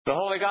The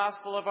Holy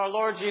Gospel of our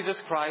Lord Jesus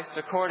Christ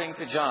according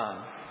to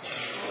John.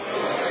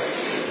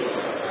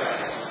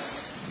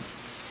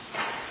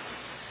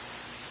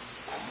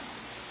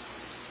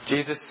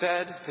 Jesus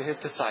said to his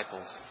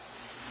disciples,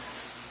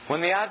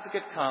 "When the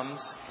Advocate comes,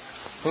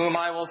 whom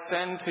I will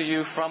send to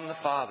you from the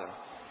Father,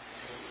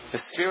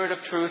 the Spirit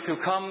of truth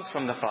who comes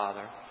from the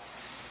Father,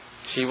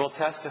 she will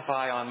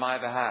testify on my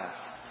behalf.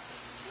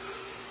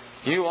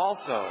 You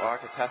also are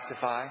to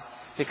testify,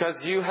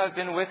 because you have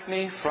been with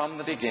me from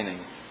the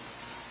beginning.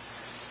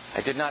 I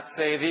did not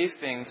say these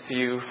things to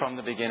you from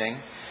the beginning,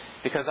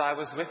 because I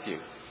was with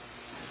you.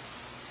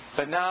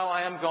 But now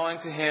I am going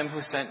to him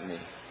who sent me.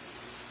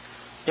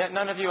 Yet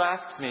none of you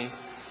asks me,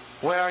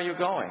 'Where are you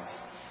going?'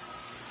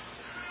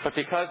 But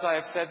because I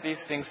have said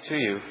these things to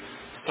you,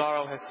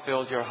 sorrow has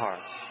filled your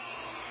hearts.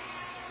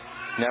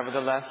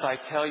 Nevertheless, I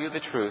tell you the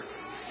truth.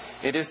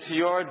 It is to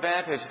your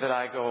advantage that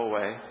I go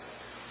away.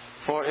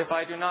 For if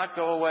I do not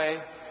go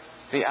away,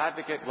 the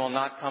Advocate will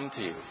not come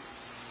to you.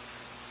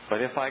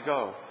 But if I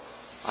go,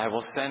 I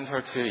will send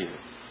her to you.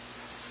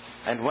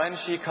 And when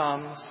she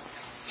comes,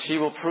 she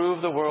will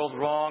prove the world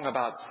wrong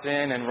about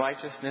sin and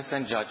righteousness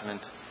and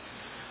judgment.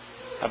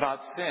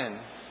 About sin,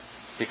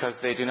 because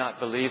they do not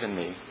believe in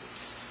me.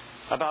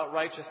 About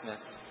righteousness,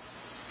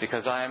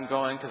 because I am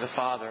going to the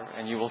Father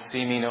and you will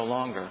see me no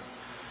longer.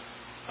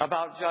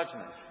 About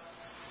judgment,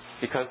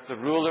 because the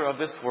ruler of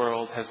this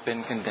world has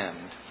been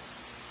condemned.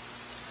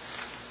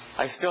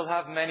 I still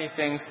have many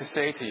things to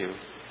say to you,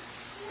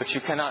 but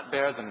you cannot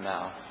bear them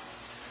now.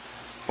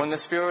 When the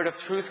Spirit of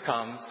truth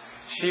comes,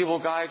 she will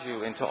guide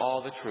you into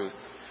all the truth.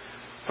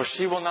 For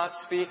she will not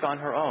speak on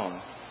her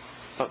own,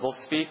 but will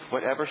speak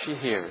whatever she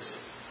hears.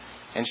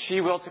 And she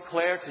will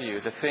declare to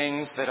you the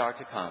things that are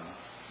to come.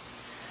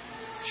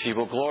 She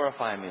will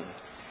glorify me,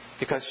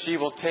 because she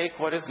will take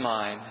what is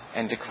mine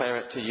and declare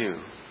it to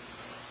you.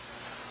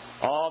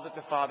 All that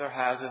the Father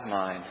has is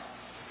mine.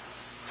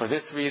 For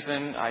this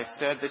reason I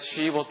said that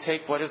she will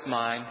take what is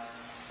mine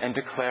and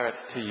declare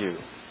it to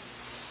you."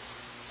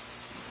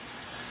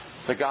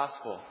 The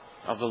Gospel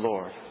of the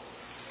Lord.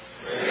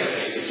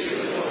 Praise to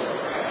you, Lord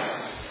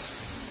Christ.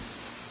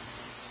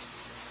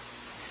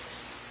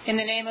 In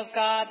the name of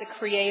God, the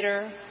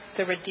Creator,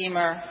 the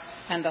Redeemer,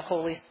 and the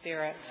Holy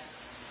Spirit.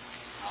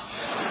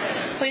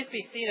 Amen. Please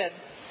be seated.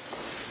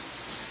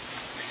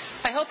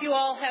 I hope you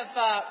all have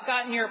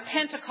gotten your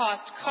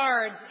Pentecost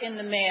cards in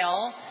the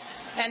mail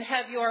and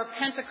have your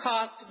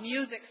Pentecost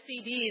music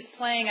CDs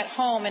playing at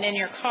home and in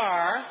your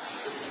car.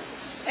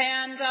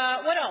 And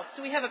what else?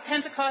 Do we have a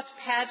Pentecost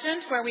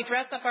pageant where we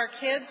dress up our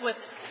kids with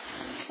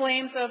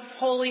flames of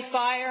holy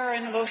fire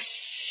and the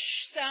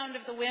sound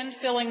of the wind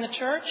filling the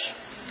church?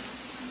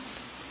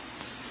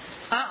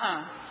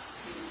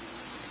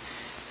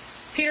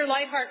 Peter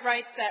Leithart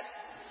writes that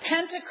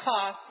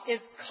Pentecost is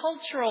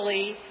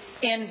culturally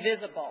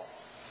invisible.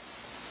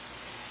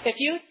 If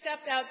you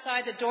stepped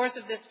outside the doors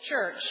of this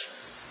church,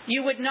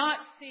 you would not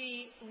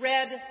see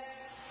red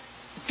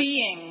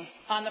beings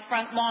on the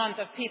front lawns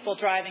of people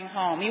driving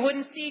home. You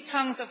wouldn't see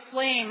tongues of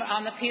flame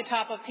on the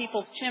top of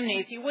people's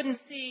chimneys. You wouldn't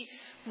see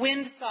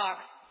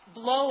windsocks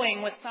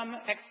blowing with some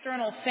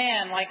external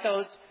fan like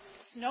those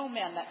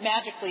snowmen that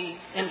magically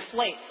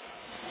inflate.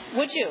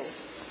 Would you?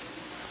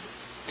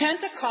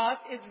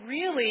 Pentecost is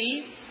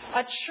really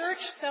a church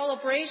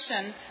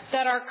celebration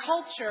that our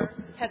culture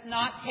has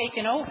not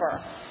taken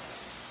over.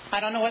 I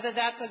don't know whether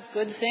that's a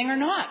good thing or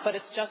not, but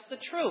it's just the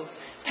truth.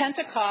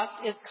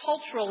 Pentecost is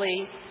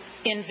culturally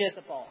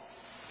invisible.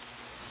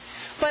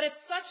 But it's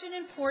such an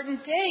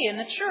important day in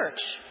the church.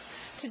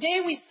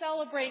 Today we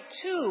celebrate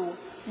two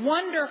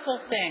wonderful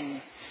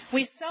things.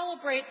 We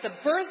celebrate the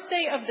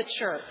birthday of the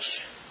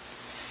church,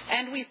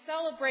 and we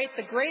celebrate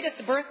the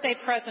greatest birthday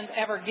present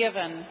ever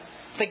given,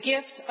 the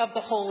gift of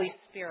the Holy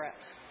Spirit.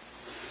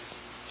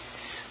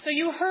 So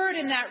you heard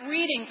in that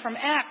reading from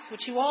Acts,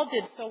 which you all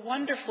did so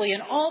wonderfully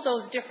in all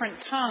those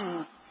different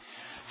tongues,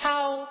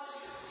 how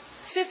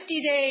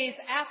 50 days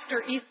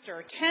after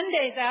Easter, 10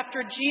 days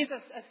after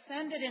Jesus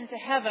ascended into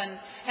heaven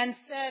and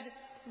said,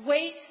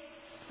 "Wait,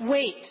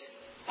 wait,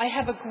 I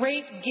have a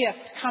great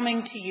gift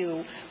coming to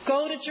you.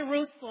 Go to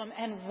Jerusalem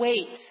and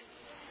wait."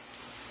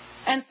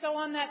 And so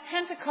on that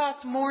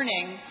Pentecost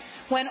morning,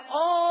 when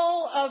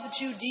all of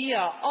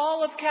Judea,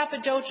 all of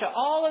Cappadocia,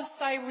 all of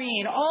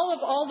Cyrene,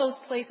 all those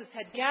places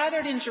had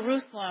gathered in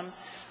Jerusalem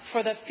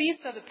for the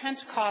feast of the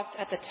Pentecost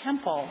at the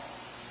temple,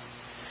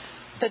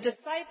 the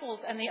disciples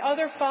and the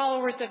other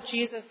followers of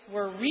Jesus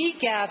were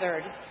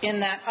regathered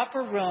in that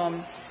upper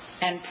room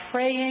and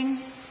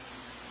praying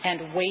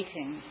and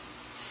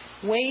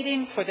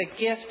waiting for the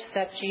gift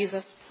that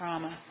Jesus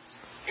promised.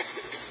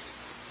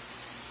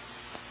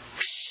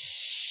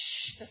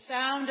 The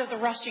sound of the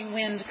rushing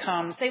wind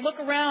comes. They look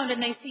around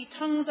and they see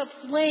tongues of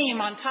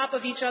flame on top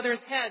of each other's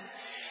heads.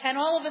 And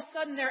all of a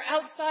sudden they're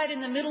outside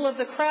in the middle of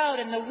the crowd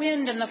and the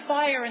wind and the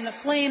fire and the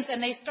flames,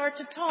 and they start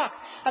to talk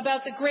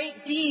about the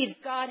great deeds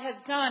God has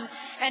done.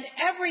 And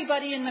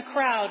everybody in the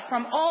crowd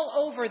from all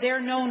over their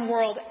known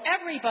world,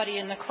 everybody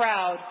in the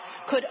crowd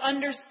could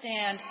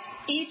understand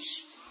each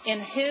in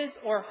his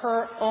or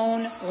her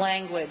own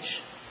language.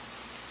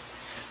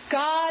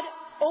 God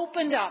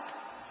opened up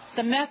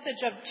the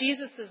message of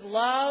Jesus'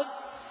 love,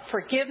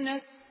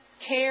 forgiveness,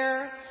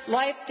 care,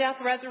 life, death,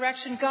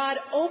 resurrection. God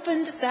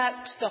opened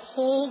that to the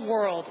whole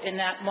world in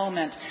that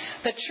moment.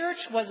 The church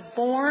was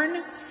born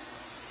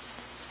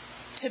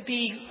to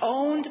be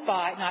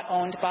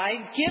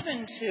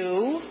given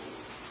to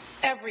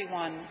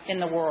everyone in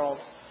the world.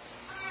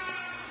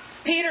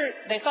 Peter,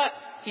 they thought,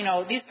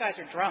 these guys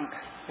are drunk,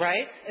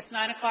 right? It's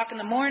 9 o'clock in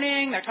the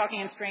morning. They're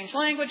talking in strange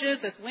languages.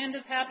 This wind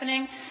is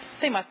happening.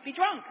 They must be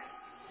drunk.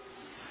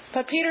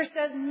 But Peter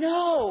says,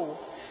 no,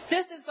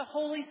 this is the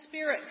Holy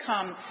Spirit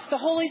come. The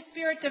Holy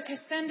Spirit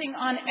descending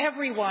on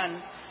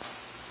everyone.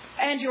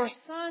 And your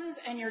sons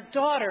and your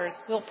daughters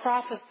will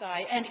prophesy.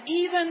 And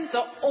even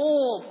the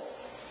old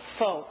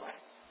folks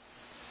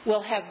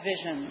will have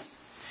visions.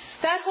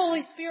 That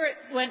Holy Spirit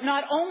went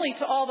not only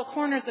to all the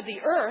corners of the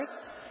earth,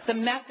 the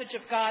message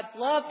of God's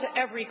love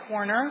to every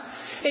corner,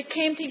 it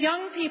came to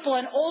young people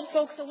and old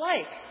folks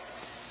alike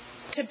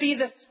to be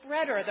the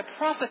spreader, the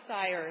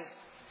prophesiers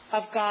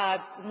of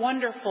God's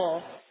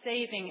wonderful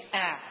saving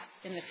acts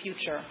in the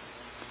future.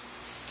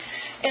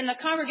 In the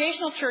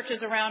congregational churches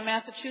around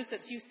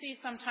Massachusetts, you see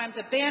sometimes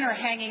a banner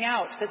hanging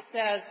out that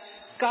says,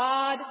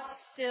 God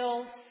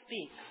still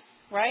speaks,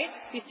 right?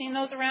 Have you seen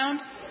those around?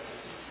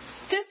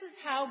 This is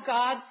how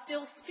God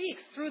still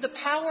speaks, through the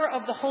power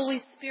of the Holy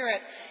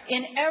Spirit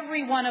in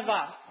every one of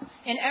us,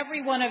 in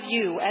every one of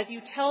you, as you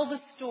tell the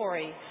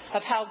story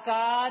of how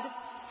God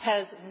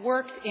has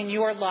worked in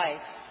your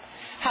life,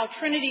 how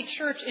Trinity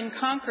Church in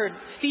Concord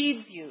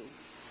feeds you,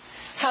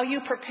 how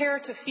you prepare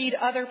to feed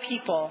other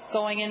people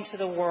going into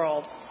the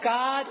world.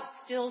 God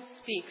still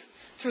speaks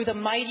through the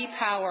mighty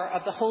power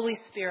of the Holy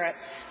Spirit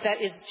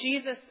that is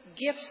Jesus'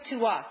 gift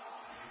to us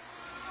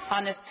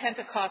on this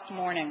Pentecost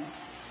morning.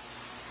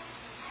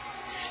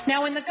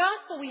 Now, in the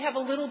Gospel, we have a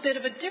little bit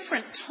of a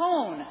different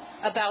tone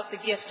about the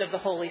gift of the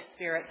Holy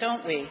Spirit,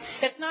 don't we?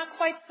 It's not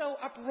quite so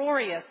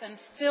uproarious and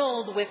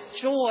filled with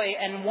joy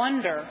and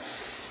wonder.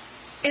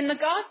 In the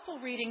Gospel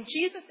reading,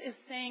 Jesus is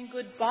saying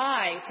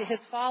goodbye to his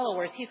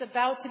followers. He's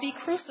about to be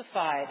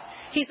crucified.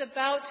 He's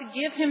about to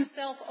give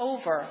himself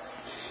over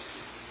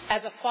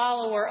as a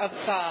follower of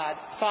God,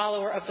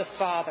 follower of the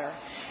Father.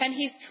 And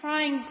he's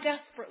trying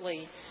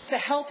desperately to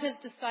help his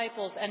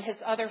disciples and his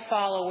other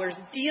followers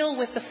deal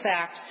with the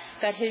fact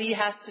that he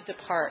has to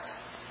depart.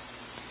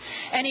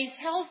 And he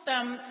tells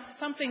them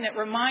something that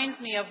reminds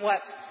me of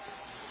what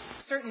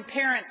certain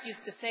parents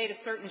used to say to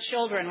certain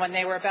children when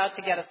they were about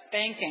to get a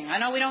spanking. I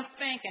know we don't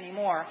spank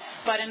anymore,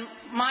 but in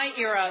my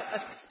era,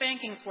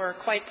 spankings were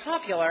quite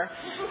popular.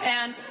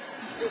 And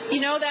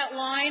you know that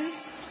line,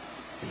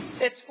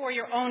 it's for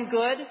your own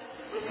good?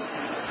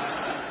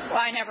 Well,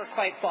 I never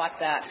quite bought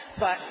that,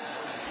 but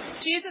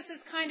Jesus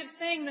is kind of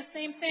saying the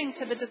same thing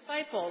to the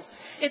disciples.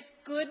 It's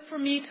good for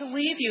me to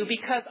leave you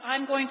because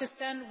I'm going to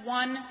send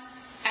one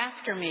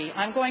after me.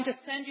 I'm going to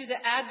send you the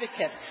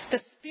advocate.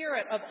 The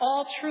Spirit of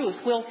all truth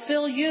will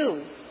fill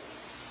you.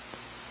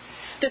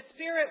 The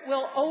Spirit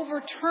will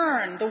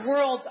overturn the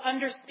world's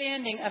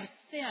understanding of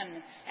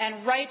sin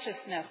and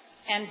righteousness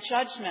and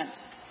judgment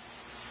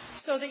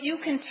so that you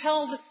can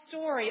tell the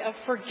story of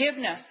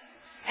forgiveness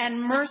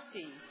and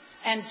mercy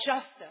and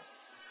justice.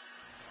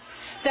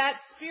 That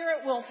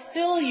Spirit will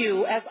fill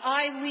you as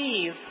I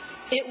leave.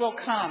 It will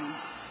come.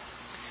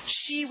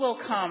 She will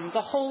come.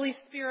 The Holy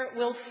Spirit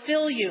will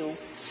fill you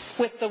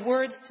with the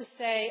words to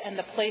say and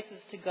the places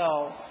to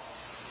go.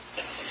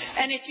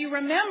 And if you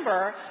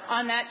remember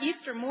on that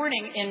Easter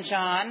morning in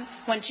John,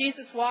 when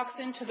Jesus walks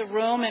into the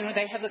room and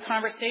they have the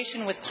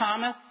conversation with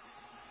Thomas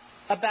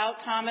about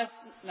Thomas.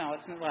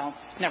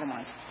 Never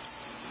mind.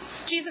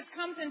 Jesus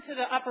comes into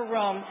the upper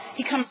room.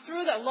 He comes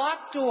through the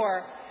locked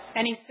door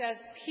and he says,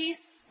 peace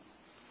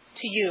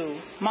to you.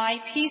 My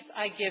peace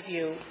I give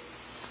you.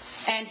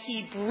 And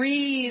he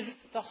breathes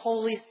the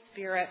Holy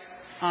Spirit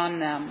on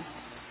them.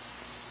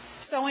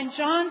 So in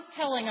John's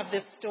telling of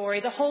this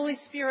story, the Holy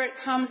Spirit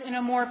comes in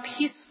a more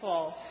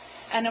peaceful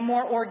and a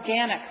more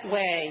organic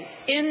way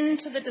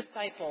into the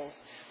disciples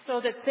so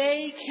that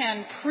they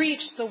can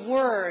preach the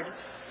word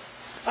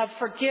of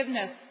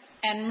forgiveness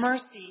and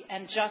mercy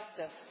and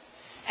justice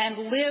and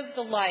live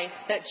the life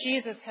that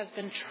Jesus has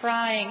been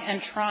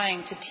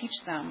trying to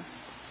teach them.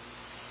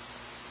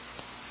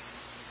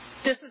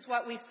 This is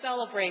what we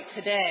celebrate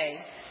today,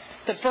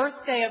 the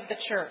birthday of the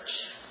church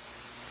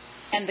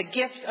and the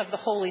gift of the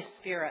Holy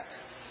Spirit.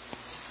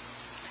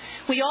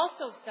 We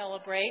also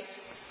celebrate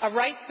a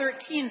Rite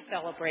 13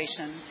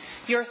 celebration.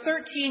 Your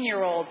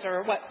 13-year-olds,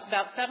 or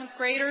about 7th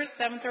graders,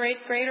 7th or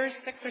 8th graders,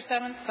 6th or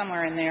 7th,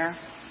 somewhere in there,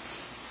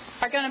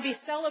 are going to be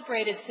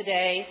celebrated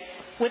today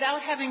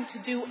without having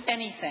to do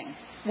anything.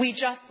 We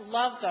just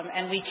love them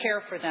and we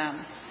care for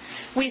them.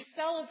 We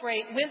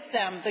celebrate with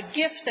them the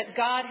gift that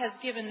God has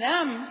given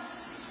them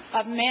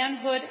of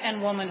manhood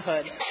and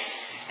womanhood.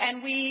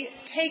 And we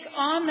take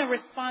on the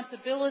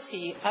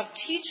responsibility of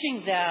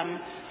teaching them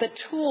the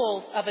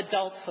tools of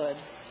adulthood.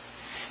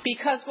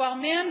 Because while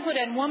manhood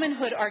and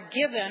womanhood are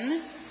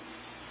given,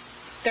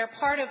 They're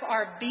part of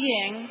our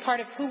being, part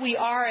of who we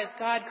are as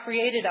God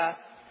created us.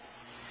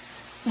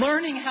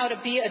 Learning how to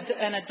be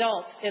an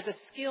adult is a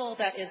skill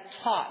that is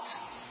taught.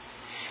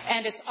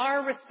 And it's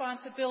our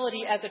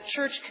responsibility as a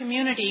church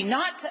community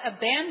not to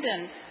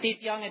abandon these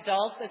young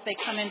adults as they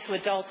come into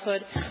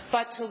adulthood,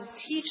 but to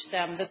teach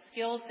them the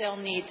skills they'll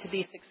need to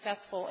be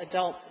successful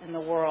adults in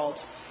the world.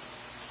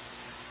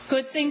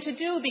 Good thing to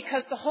do,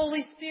 because the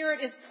Holy Spirit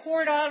is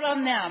poured out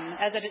on them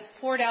as it is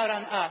poured out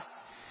on us.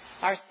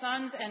 Our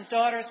sons and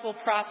daughters will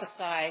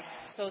prophesy,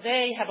 so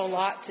they have a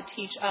lot to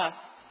teach us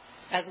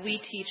as we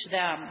teach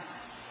them.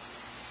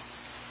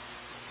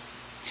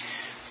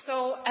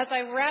 So as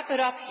I wrap it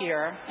up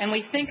here, and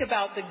we think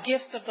about the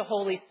gift of the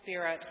Holy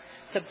Spirit,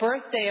 the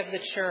birthday of the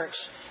church,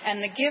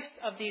 and the gifts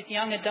of these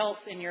young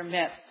adults in your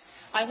midst,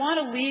 I want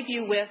to leave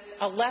you with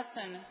a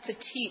lesson to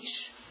teach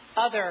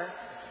other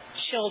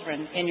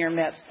children in your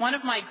midst. One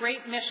of my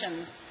great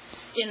missions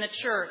in the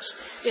church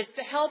is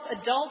to help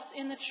adults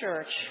in the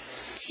church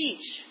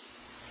teach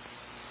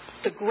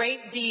the great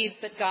deeds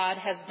that God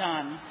has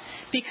done.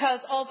 Because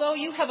although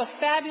you have a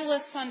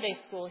fabulous Sunday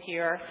school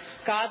here,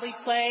 Godly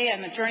Play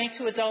and the Journey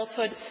to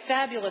Adulthood,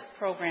 fabulous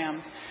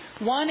program,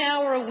 1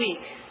 hour a week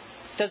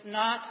does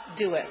not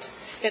do it.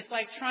 It's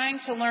like trying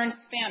to learn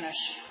Spanish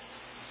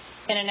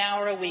in an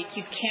hour a week.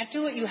 You can't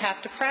do it. You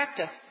have to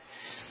practice.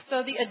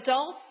 So the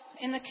adults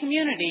in the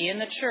community, in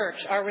the church,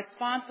 are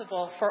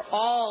responsible for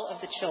all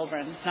of the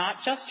children, not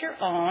just your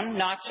own,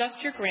 not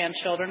just your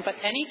grandchildren, but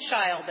any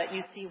child that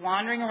you see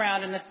wandering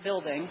around in this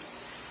building.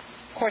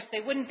 Of course,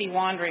 they wouldn't be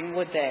wandering,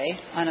 would they,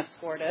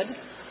 unescorted?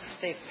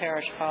 Safe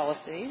parish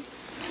policy.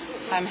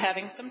 I'm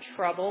having some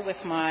trouble with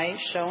my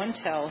show and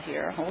tell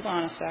here. Hold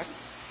on a sec.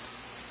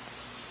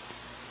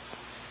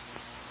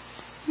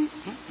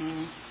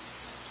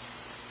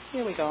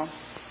 Here we go.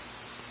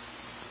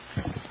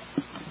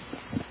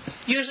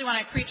 Usually when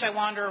I preach, I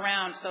wander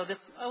around, so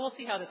we'll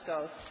see how this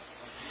goes.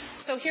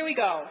 So here we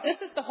go. This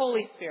is the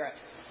Holy Spirit.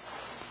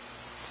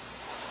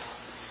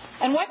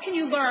 And what can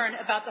you learn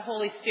about the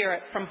Holy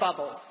Spirit from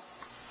bubbles?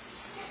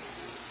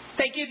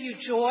 They give you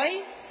joy.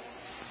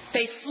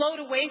 They float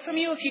away from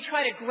you if you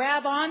try to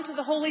grab on to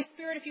the Holy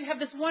Spirit. If you have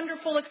this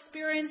wonderful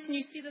experience and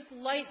you see this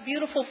light,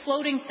 beautiful,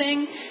 floating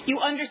thing, you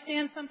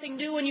understand something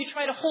new and you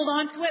try to hold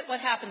on to it, what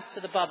happens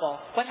to the bubble?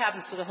 What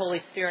happens to the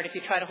Holy Spirit if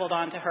you try to hold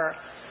on to her?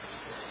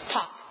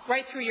 Pop,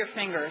 right through your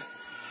fingers.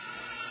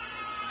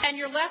 And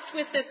you're left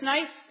with this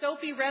nice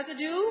soapy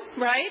residue,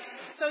 right?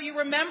 So you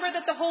remember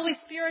that the Holy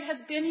Spirit has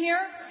been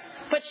here,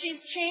 but she's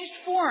changed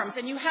forms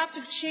and you have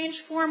to change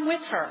form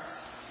with her.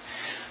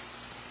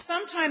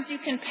 Sometimes you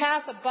can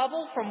pass a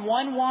bubble from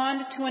one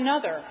wand to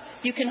another.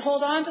 You can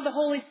hold on to the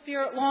Holy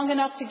Spirit long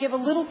enough to give a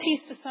little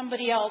piece to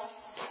somebody else.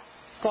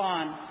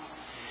 Gone.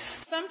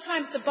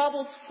 Sometimes the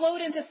bubbles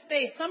float into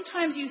space.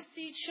 Sometimes you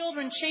see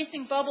children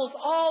chasing bubbles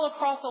all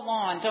across a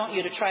lawn, don't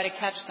you, to try to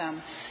catch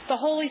them. The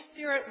Holy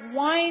Spirit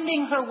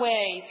winding her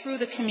way through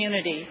the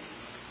community.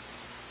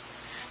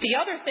 The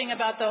other thing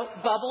about the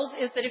bubbles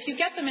is that if you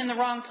get them in the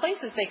wrong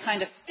places, they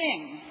kind of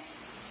sting.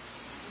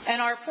 And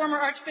our former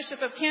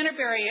Archbishop of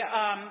Canterbury,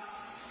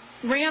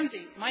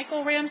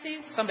 Michael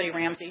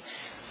Ramsey,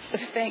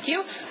 thank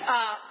you,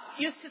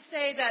 used to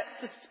say that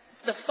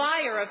the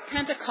fire of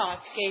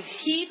Pentecost gave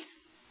heat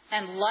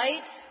and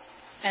light,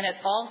 and it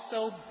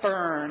also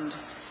burned.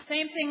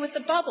 Same thing with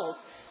the bubbles.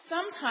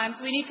 Sometimes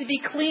we need to be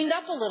cleaned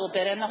up a little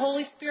bit, and the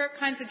Holy Spirit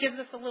kind of gives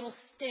us a little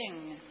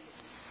sting.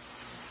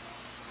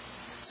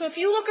 So if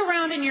you look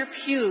around in your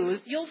pews,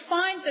 you'll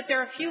find that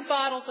there are a few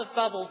bottles of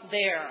bubbles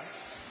there.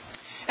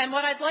 And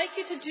what I'd like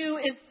you to do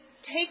is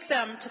take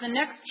them to the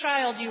next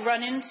child you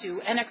run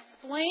into and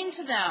explain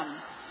to them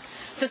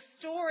the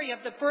story of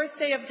the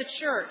birthday of the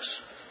church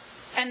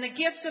and the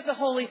gift of the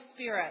Holy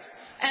Spirit,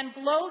 and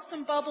blow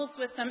some bubbles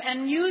with them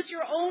and use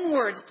your own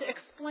words to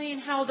explain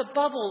how the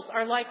bubbles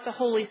are like the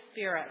Holy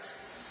Spirit.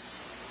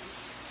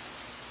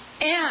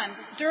 And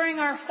during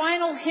our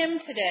final hymn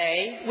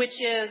today, which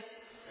is,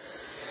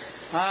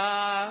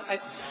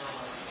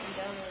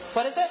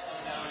 what is it?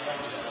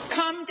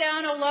 Come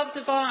down, O love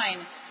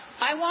divine.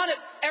 I want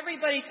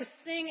everybody to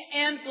sing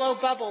and blow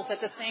bubbles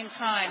at the same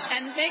time.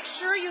 And make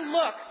sure you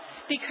look,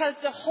 because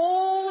the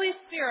Holy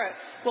Spirit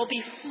will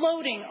be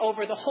floating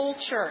over the whole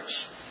church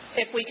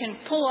if we can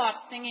pull off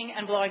singing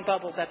and blowing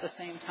bubbles at the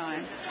same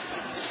time.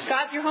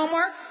 Got your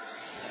homework?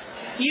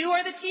 You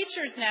are the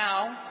teachers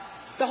now.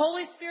 The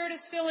Holy Spirit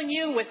is filling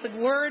you with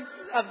the words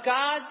of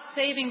God's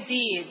saving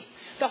deeds.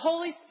 The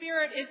Holy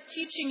Spirit is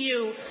teaching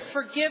you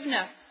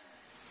forgiveness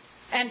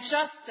and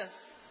justice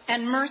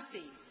and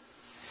mercy.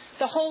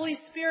 The Holy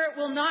Spirit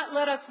will not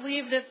let us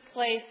leave this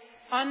place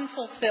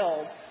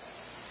unfulfilled.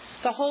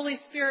 The Holy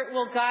Spirit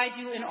will guide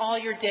you in all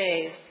your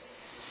days.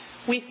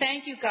 We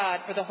thank you,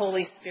 God, for the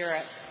Holy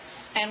Spirit,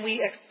 and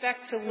we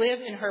expect to live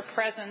in her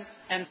presence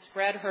and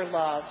spread her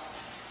love.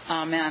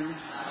 Amen.